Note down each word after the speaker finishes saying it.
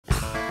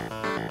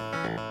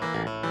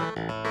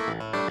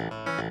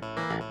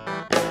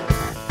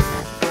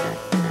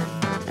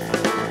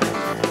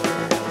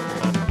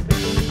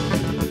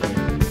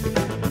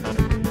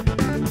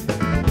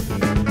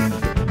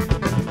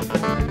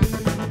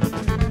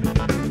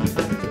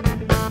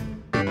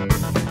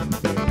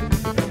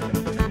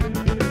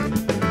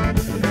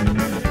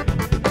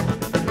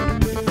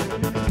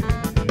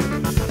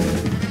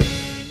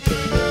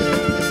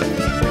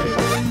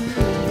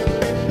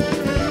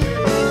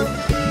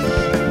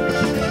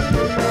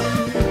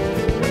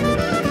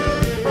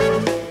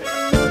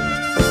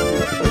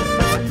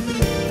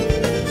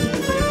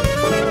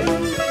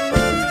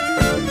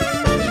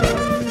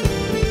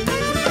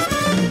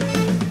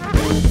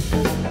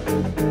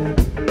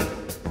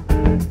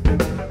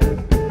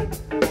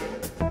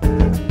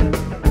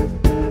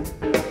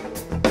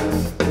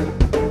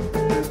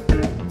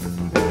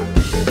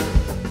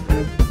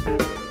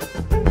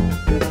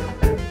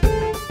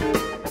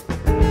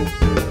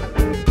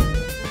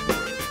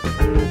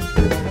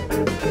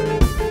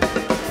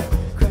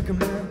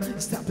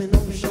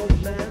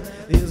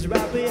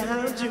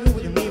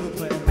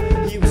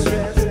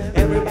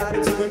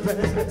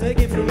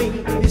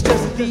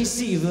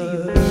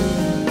deceiver.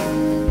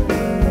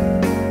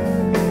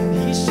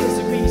 He's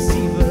just a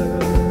receiver.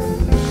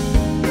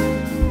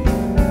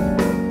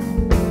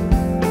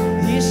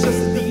 He's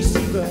just a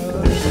deceiver.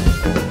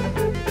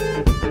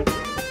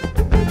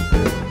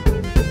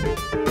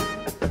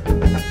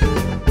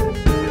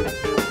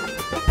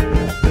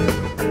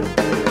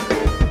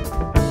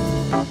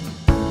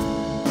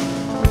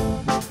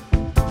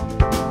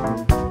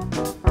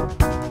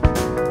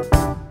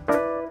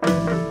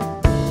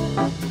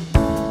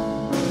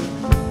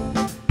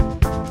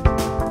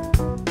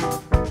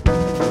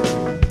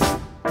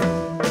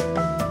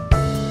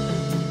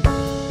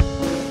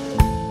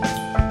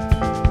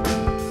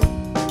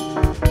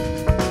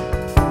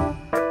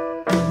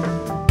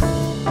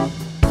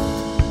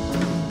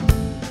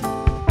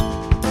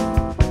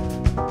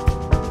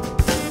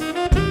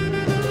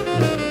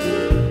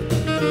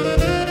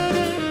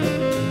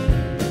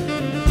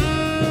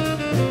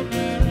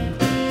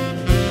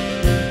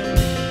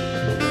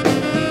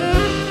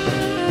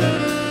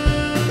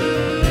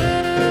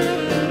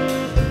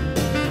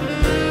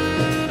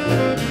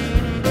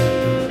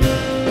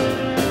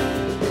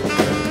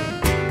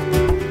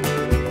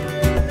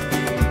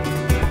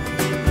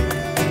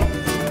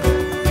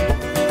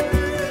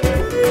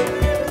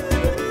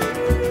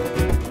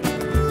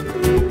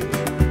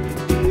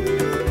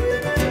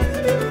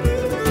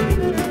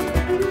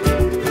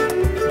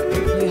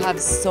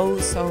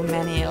 So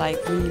many like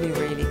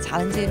really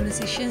talented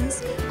musicians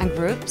and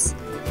groups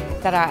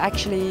that are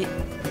actually,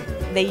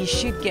 they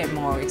should get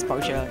more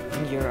exposure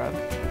in Europe.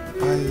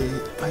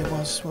 I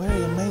was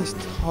very amazed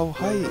how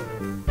high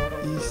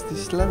is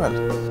this level.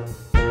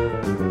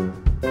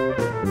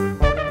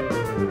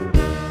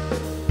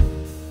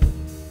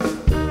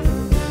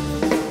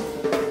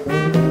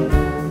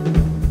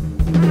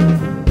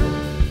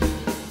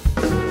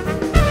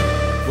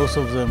 Most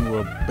of them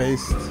were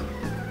based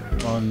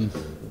on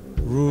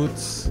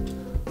roots,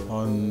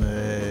 on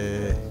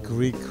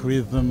Greek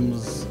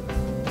rhythms,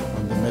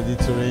 on the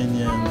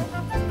Mediterranean.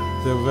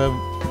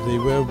 They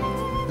were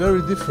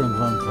very different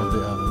one from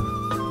the other,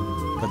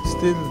 but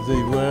still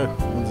they were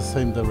on the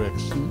same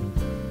direction,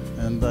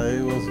 and I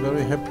was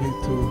very happy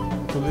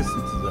to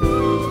listen to them.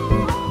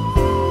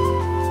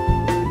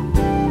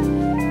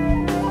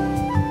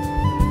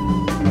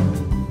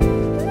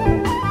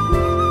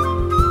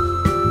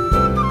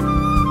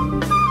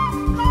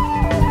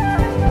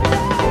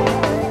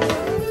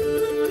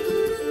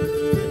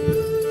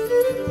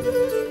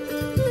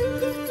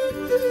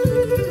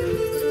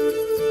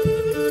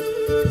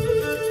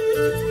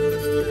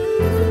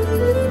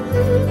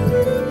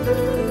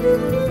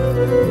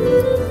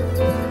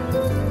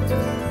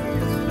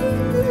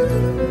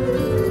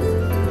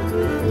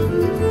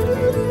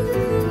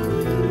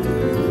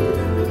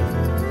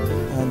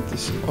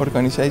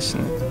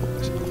 Organization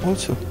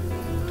also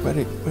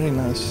very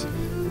nice.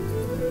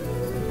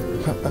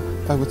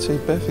 I would say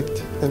perfect,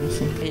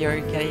 everything.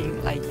 You're getting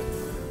like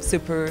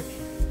super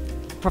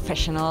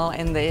professional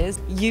in this.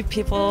 You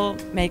people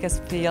make us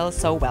feel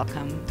so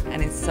welcome, and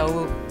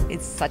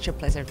it's such a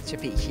pleasure to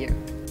be here.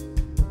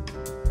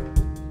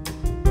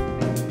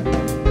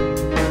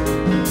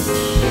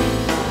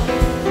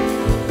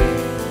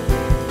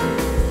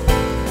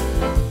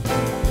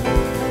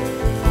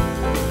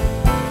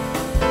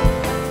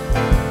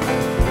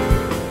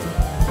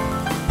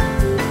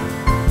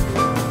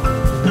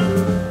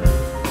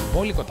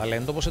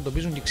 Ταλέντο, όπως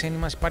εντοπίζουν και οι ξένοι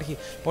μας, υπάρχει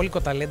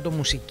πόλικο ταλέντο,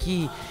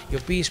 μουσική, οι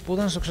οποίοι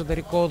σπούδαν στο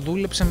εξωτερικό,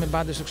 δούλεψαν με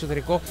μπάντες στο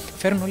εξωτερικό,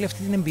 φέρνουν όλη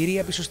αυτή την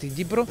εμπειρία πίσω στην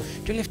Κύπρο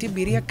και όλη αυτή η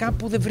εμπειρία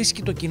κάπου δεν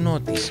βρίσκει το κοινό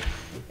της.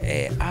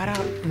 Άρα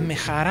με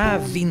χαρά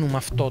δίνουμε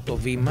αυτό το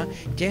βήμα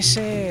και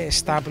σε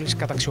established,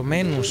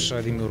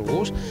 καταξιωμένους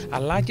δημιουργούς,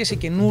 αλλά και σε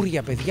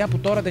καινούργια παιδιά που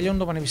τώρα τελειώνουν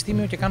το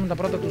πανεπιστήμιο και κάνουν τα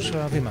πρώτα τους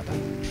βήματα.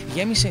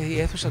 Γέμισε η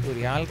αίθουσα του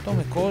Rialto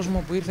με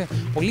κόσμο που ήρθε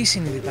πολύ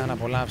συνειδητά να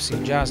απολαύσει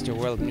jazz και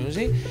world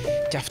music,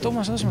 και αυτό που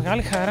μας έδωσε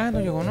μεγάλη χαρά είναι το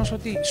γεγονός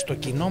ότι στο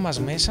κοινό μας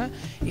μέσα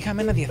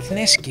είχαμε ένα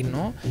διεθνές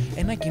κοινό,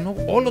 ένα κοινό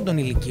όλων των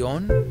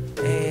ηλικιών,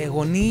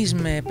 γονείς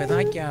με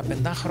παιδάκια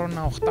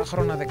 5χρονα,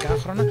 8χρονα,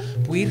 10χρονα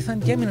που ήρθαν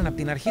και έμειναν από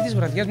την αρχή της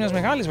βραδιάς, μιας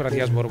μεγάλης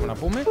βραδιάς μπορούμε να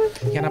πούμε,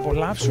 για να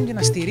απολαύσουν και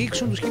να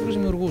στηρίξουν τους Κύπρους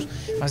δημιουργούς.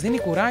 Μας δίνει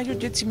κουράγιο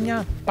και έτσι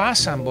μια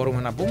πάσα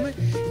μπορούμε να πούμε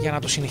για να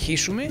το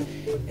συνεχίσουμε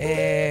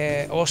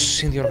ως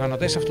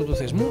συνδιοργανωτές αυτού του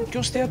θεσμού και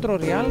ως θέατρο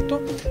Rialto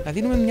να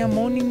δίνουμε μια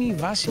μόνιμη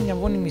βάση, μια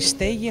μόνιμη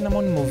στέγη, ένα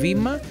μόνιμο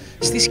βήμα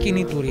στη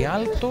σκηνή του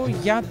Rialto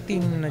για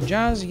την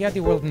jazz, για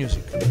τη world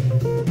music.